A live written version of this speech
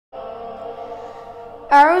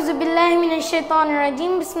A'udhu billahi minash shaitanir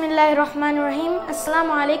rajim. Bismillahir rahmanir rahim.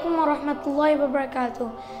 Assalamu alaikum wa rahmatullahi wa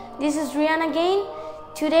barakatuh. This is Rian again.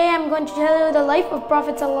 Today I'm going to tell you the life of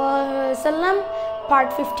Prophet sallallahu alaihi wasallam,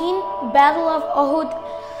 part 15, Battle of Uhud.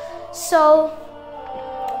 So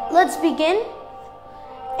let's begin.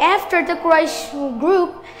 After the Quraysh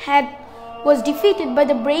group was defeated by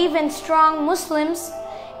the brave and strong Muslims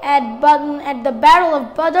at the Battle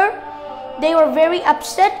of Badr, they were very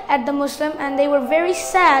upset at the Muslim and they were very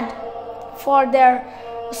sad for their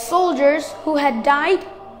soldiers who had died.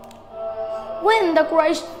 When the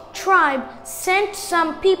Quraysh tribe sent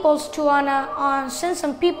some people on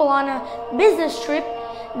a business trip,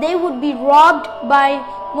 they would be robbed by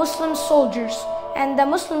Muslim soldiers, and the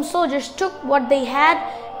Muslim soldiers took what they had,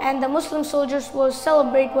 and the Muslim soldiers will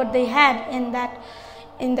celebrate what they had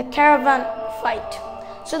in the caravan fight.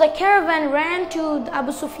 So the caravan ran to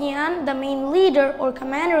Abu Sufyan, the main leader or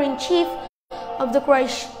commander-in-chief of the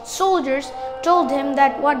Quraysh soldiers, told him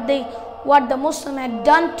that what the Muslim had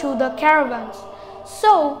done to the caravans.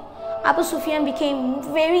 So Abu Sufyan became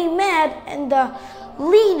very mad, and the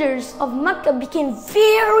leaders of Mecca became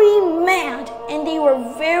very mad, and they were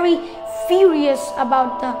very furious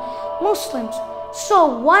about the Muslims. So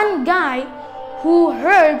one guy who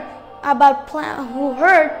heard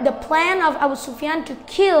the plan of Abu Sufyan to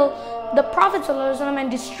kill the Prophet ﷺ and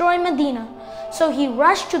destroy Medina. So he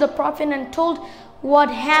rushed to the Prophet and told what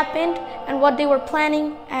happened and what they were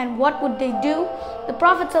planning and what would they do. The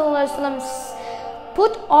Prophet ﷺ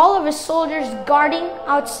put all of his soldiers guarding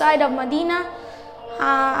outside of Medina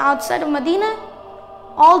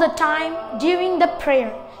all the time during the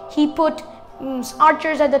prayer. He put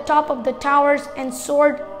archers at the top of the towers and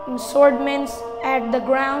swordmen at the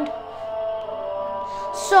ground.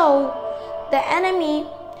 So the enemy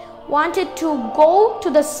wanted to go to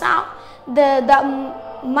the south.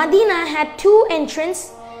 Medina had two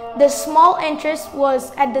entrances. The small entrance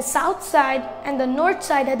was at the south side, and the north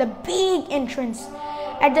side had a big entrance.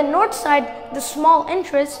 At the north side, the small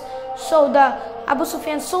entrance, so the Abu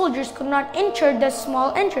Sufyan soldiers could not enter the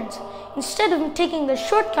small entrance. Instead of taking the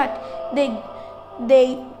shortcut, they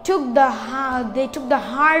took the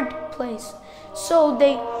hard place. So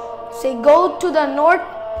they go to the north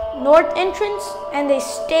entrance, and they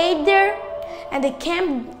stayed there, and they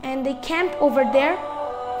camped over there.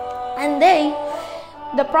 And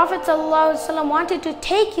the Prophet ﷺ wanted to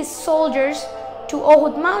take his soldiers to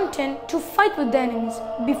Uhud mountain to fight with the enemies.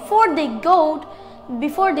 Before they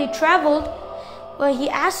traveled, he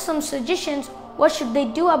asked some suggestions. What should they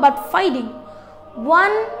do about fighting?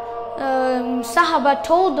 One Sahaba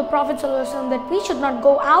told the Prophet ﷺ that we should not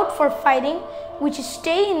go out for fighting, we should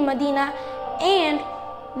stay in Medina, and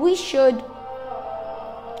we should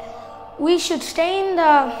stay in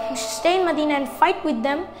Medina and fight with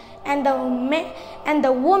them, and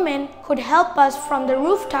the women could help us from the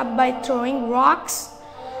rooftop by throwing rocks.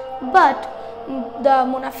 But the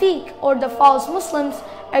munafiq or the false Muslims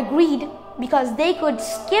agreed, because they could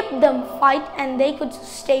skip the fight and they could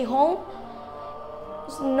stay home.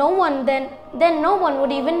 No one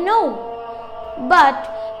would even know. But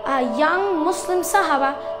a young Muslim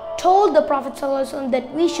Sahaba told the Prophet ﷺ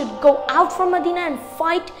that we should go out from Medina and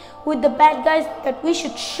fight with the bad guys, that we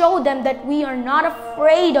should show them that we are not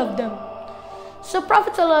afraid of them. So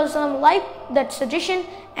Prophet ﷺ liked that suggestion,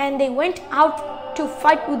 and they went out to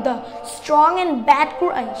fight with the strong and bad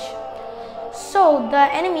Quraysh. So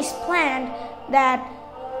the enemies planned that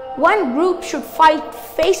one group should fight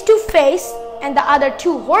face to face, and the other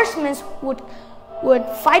two horsemen would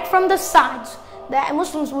fight from the sides. The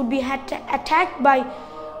Muslims would be attacked by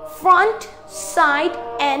front, side,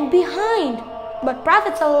 and behind. But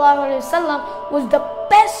Prophet ﷺ was the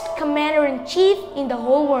best commander-in-chief in the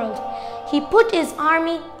whole world. He put his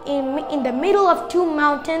army in the middle of two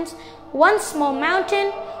mountains. One small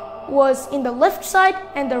mountain was in the left side,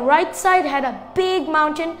 and the right side had a big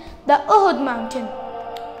mountain, the Uhud mountain.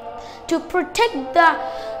 To protect the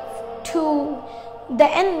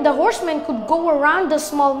horsemen could go around the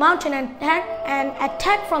small mountain and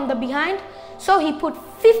attack from the behind. So he put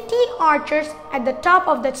 50 archers at the top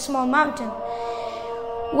of that small mountain.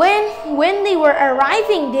 When they were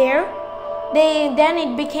arriving there, then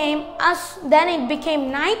it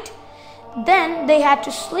became night. Then they had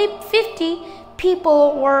to sleep. 50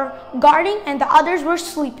 people were guarding, and the others were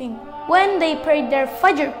sleeping. When they prayed their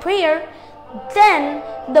Fajr prayer, then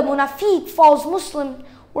the munafiq, false Muslim,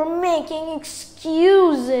 were making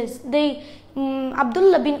excuses.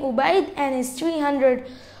 Abdullah bin Ubaid and his 300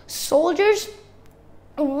 soldiers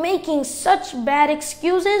were making such bad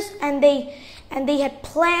excuses, and they had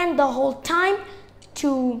planned the whole time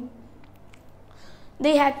to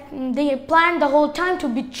they had planned the whole time to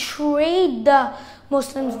betray the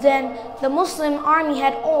Muslims. Then the Muslim army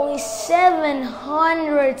had only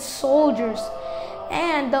 700 soldiers,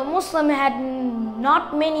 and the Muslim had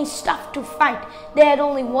not many stuff to fight. They had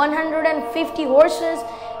only 150 horses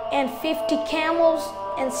and 50 camels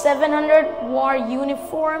and 700 war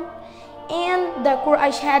uniform, and the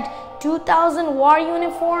Quraysh had 2,000 war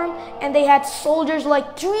uniform, and they had soldiers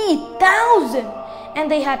like 3,000, and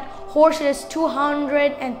they had horses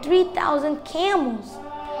 200 and 3,000 camels.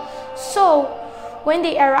 So when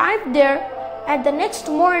they arrived there at the next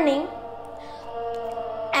morning,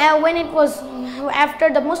 and when it was after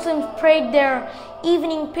the Muslims prayed their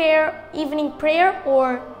evening prayer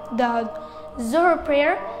or the Zuhr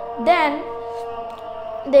prayer, then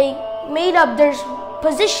they made up their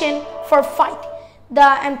position for fight.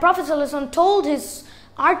 And Prophet ﷺ told his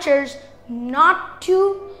archers not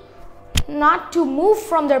to move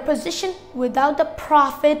from their position without the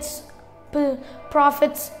Prophet's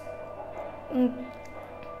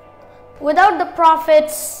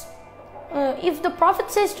if the Prophet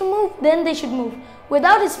says to move, then they should move.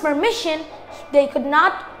 Without his permission, they could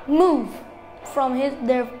not move from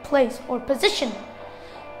their place or position.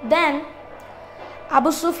 Then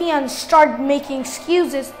Abu Sufyan started making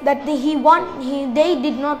excuses that they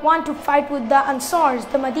did not want to fight with the Ansars,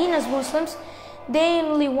 the Medina's Muslims. They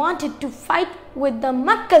only wanted to fight with the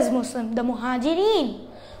Mecca's Muslims, the Muhajirin.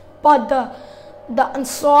 But the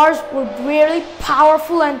Ansars were really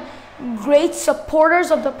powerful and great supporters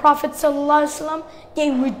of the Prophet ﷺ. They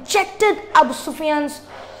rejected Abu Sufyan's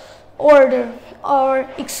order or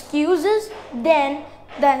excuses. Then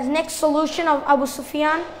the next solution of Abu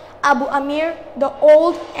Sufyan, Abu Amir, the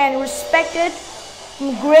old and respected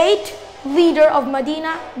great leader of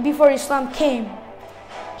Medina before Islam came.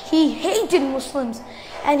 He hated Muslims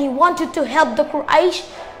and he wanted to help the Quraysh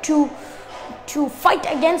to fight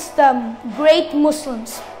against the great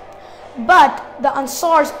Muslims. But the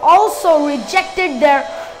Ansars also rejected their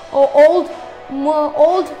old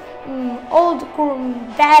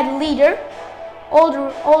bad leader,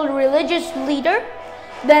 old religious leader.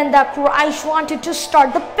 Then the Quraysh wanted to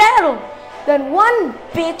start the battle. Then one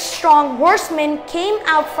big strong horseman came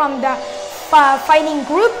out from the fighting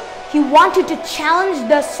group. He wanted to challenge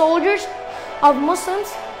the soldiers of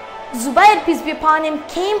Muslims. Zubayr, peace be upon him,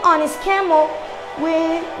 came on his camel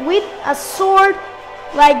with a sword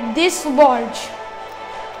like this large,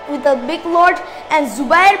 with a big large, and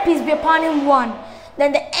Zubayr, peace be upon him, won.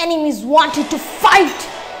 Then the enemies wanted to fight,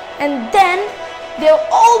 and then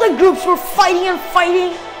all the groups were fighting,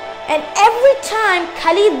 and every time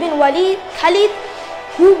Khalid bin Walid,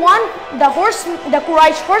 who won the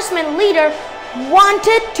Quraysh horseman leader,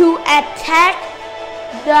 wanted to attack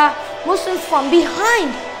the Muslims from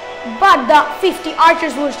behind. But the 50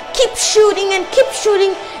 archers would keep shooting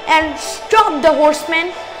and stop the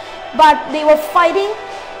horsemen. But they were fighting,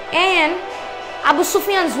 and Abu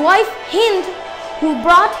Sufyan's wife Hind, who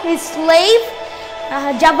brought his slave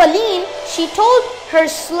Javelin, she told her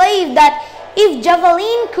slave that if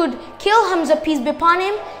Javelin could kill Hamza, peace be upon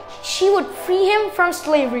him, she would free him from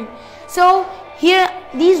slavery. So here,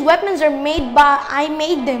 these weapons are made by, I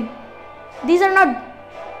made them. These are not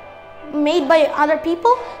made by other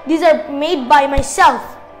people. These are made by myself.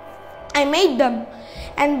 I made them.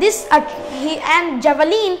 And and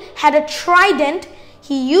Javelin had a trident.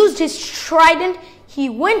 He used his trident. He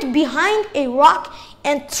went behind a rock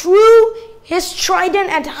and threw his trident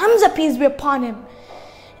at Hamza, peace be upon him.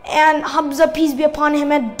 And Hamza, peace be upon him,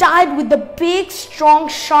 had died with the big, strong,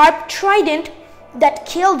 sharp trident that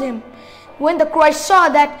killed him. When the Quraysh saw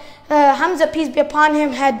that Hamza, peace be upon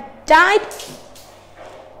him, had died,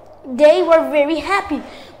 they were very happy.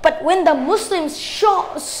 But when the Muslims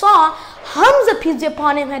saw Hamza, peace be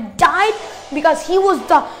upon him, had died because he was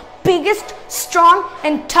the biggest, strong,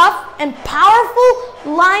 and tough, and powerful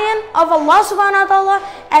lion of Allah subhanahu wa ta'ala,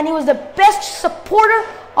 and he was the best supporter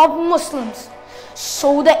of Muslims.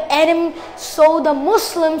 So the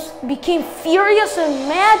Muslims became furious and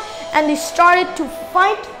mad, and they started to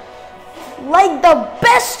fight like the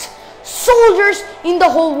best soldiers in the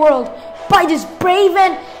whole world. By this brave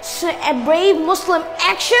Muslim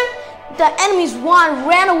action, the enemies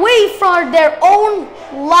ran away for their own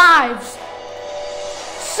lives.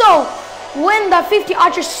 So when the 50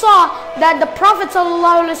 archers saw that the Prophet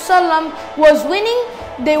ﷺ was winning,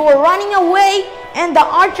 they were running away, and the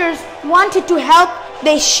archers wanted to help.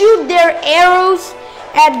 They shoot their arrows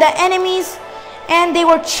at the enemies, and they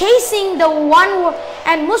were chasing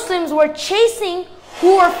and Muslims were chasing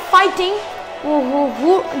who were fighting.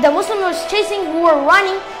 The Muslims were chasing who were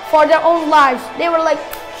running for their own lives. They were like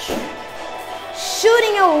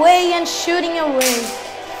shooting away and shooting away.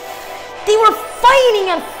 They were fighting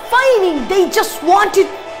and fighting. They just wanted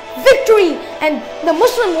victory, and the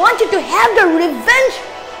Muslim wanted to have the revenge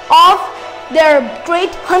of their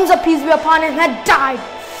great Hamza, peace be upon him, had died.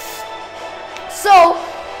 So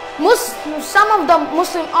some of the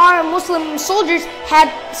Muslim soldiers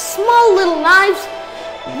had small little knives.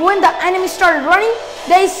 When the enemy started running,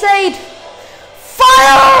 they said,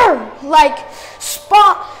 "Fire!" Like,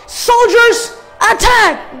 soldiers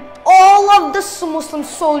attack. All of the Muslim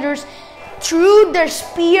soldiers threw their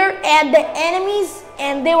spear at the enemies,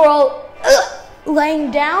 and they were all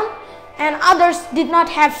laying down, and others did not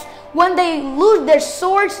have. When they lose their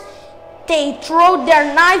swords, they throw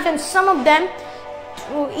their knife, and some of them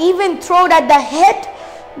even throw at the head.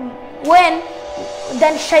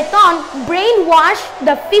 Then Shaitan brainwashed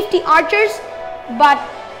the 50 archers, but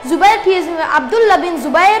Abdullah bin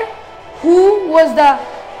Zubair, who was the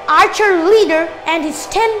archer leader, and his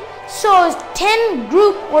 10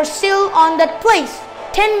 group were still on that place.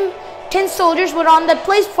 10 soldiers were on that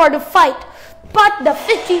place for the fight. But the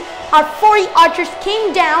 50 or 40 archers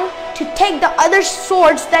came down to take the other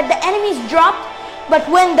swords that the enemies dropped. But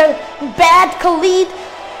when the bad Khalid,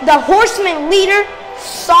 the horseman leader,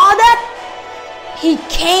 saw that, he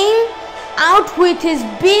came out with his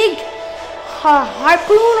big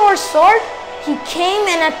harpoon or sword. He came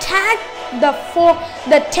and attacked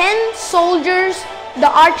the 10 soldiers, the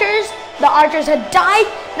archers. The archers had died.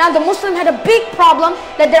 Now the Muslim had a big problem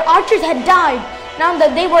that their archers had died. Now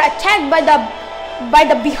that they were attacked by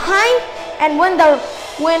the behind, and when the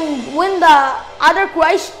other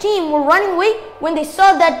Quraysh team were running away, when they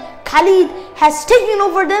saw that Khalid has taken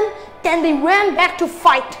over them, then they ran back to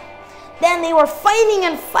fight. Then they were fighting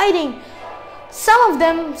and fighting. Some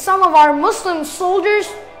of our Muslim soldiers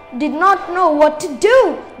did not know what to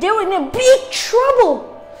do. They were in a big trouble.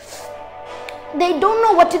 They don't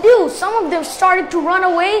know what to do. Some of them started to run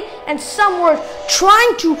away, and some were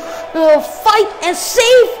trying to fight and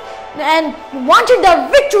save and wanted their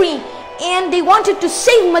victory, and they wanted to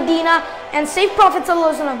save Medina and save Prophet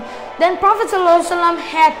ﷺ. Then Prophet ﷺ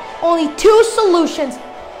had only 2 solutions.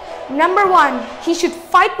 Number 1, he should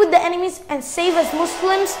fight with the enemies and save as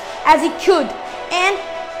Muslims as he could. And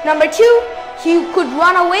number 2, he could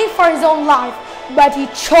run away for his own life. But he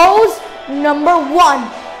chose number 1.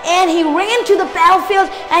 And he ran to the battlefield,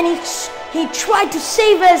 and he tried to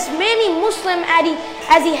save as many Muslims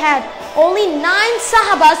as he had. Only 9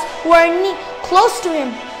 Sahabas were close to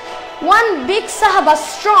him. One big Sahaba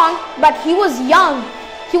strong, but he was young.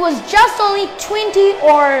 He was just only 20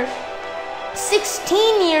 or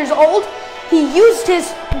 16 years old. He used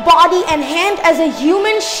his body and hand as a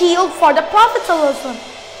human shield for the Prophet ﷺ.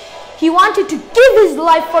 He wanted to give his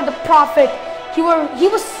life for the Prophet. He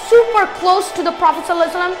was super close to the Prophet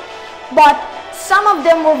ﷺ, but some of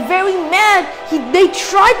them were very mad. They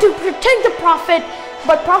tried to protect the Prophet,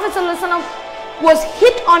 but Prophet ﷺ was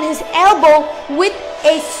hit on his elbow with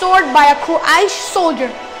a sword by a Quraysh soldier.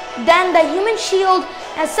 Then the human shield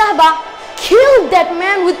and Sahaba killed that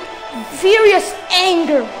man with furious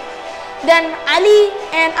anger. Then Ali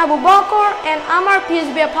and Abu Bakr and Amr, peace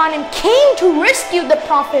be upon him, came to rescue the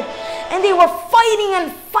Prophet, and they were fighting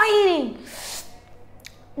and fighting.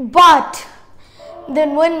 But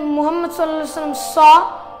then when Muhammad ﷺ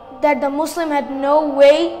saw that the Muslim had no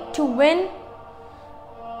way to win,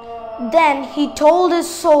 then he told his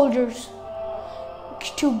soldiers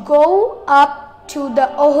to go up to the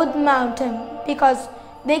Uhud mountain, because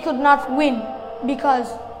they could not win,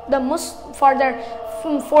 because the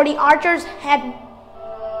 40 archers had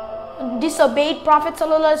disobeyed Prophet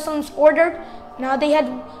ﷺ's order. Now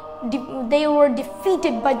they were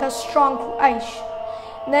defeated by the strong Quraysh.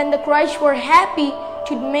 Then the Quraysh were happy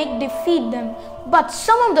to defeat them. But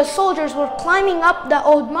some of the soldiers were climbing up the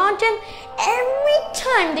Uhud mountain. Every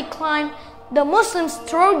time they climbed, the Muslims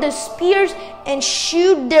throw their spears and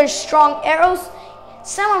shoot their strong arrows.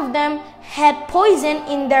 Some of them had poison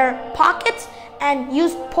in their pockets and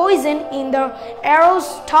used poison in the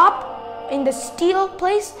arrow's top, in the steel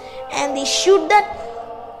place, and they shoot that.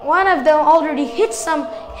 One of them already hit some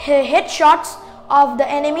headshots of the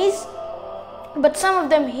enemies, but some of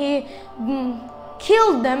them he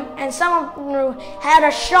killed them, and some of them had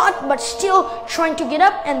a shot but still trying to get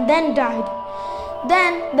up and then died.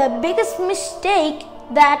 Then the biggest mistake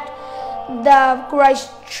that the Quraysh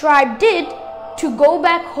tribe did to go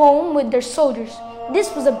back home with their soldiers.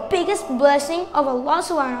 This was the biggest blessing of Allah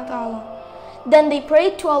subhanahu wa ta'ala. Then they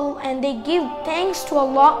prayed to Allah and they give thanks to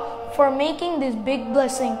Allah for making this big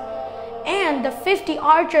blessing. And the 50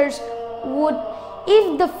 archers would,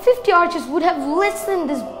 if the 50 archers would have listened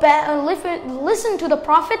to the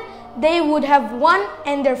Prophet, they would have won,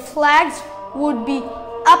 and their flags would be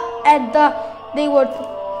up at they would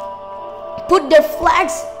put their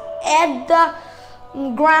flags at the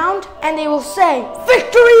ground, and they will say,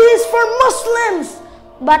 "Victory is for Muslims!"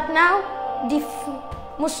 But now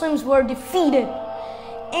Muslims were defeated,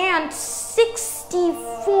 and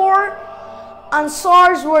 64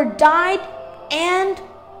 Ansars were died, and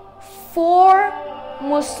 4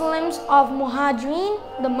 Muslims of Muhajirin,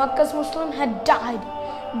 the Makkah's Muslim, had died.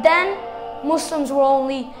 Then Muslims were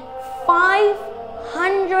only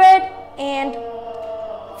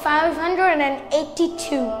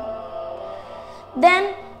 582.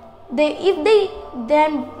 Then the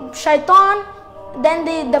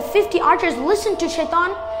 50 archers listened to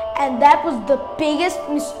Shaitan, and that was the biggest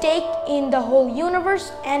mistake in the whole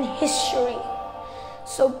universe and history.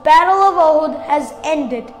 So Battle of Uhud has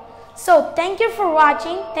ended. So thank you for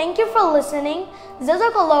watching. Thank you for listening.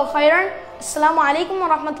 Jazakallahu khairan. Assalamu alaikum wa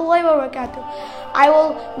rahmatullahi wa barakatuh. I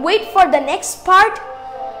will wait for the next part.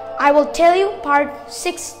 I will tell you part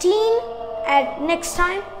 16 at next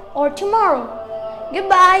time or tomorrow.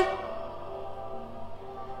 Goodbye.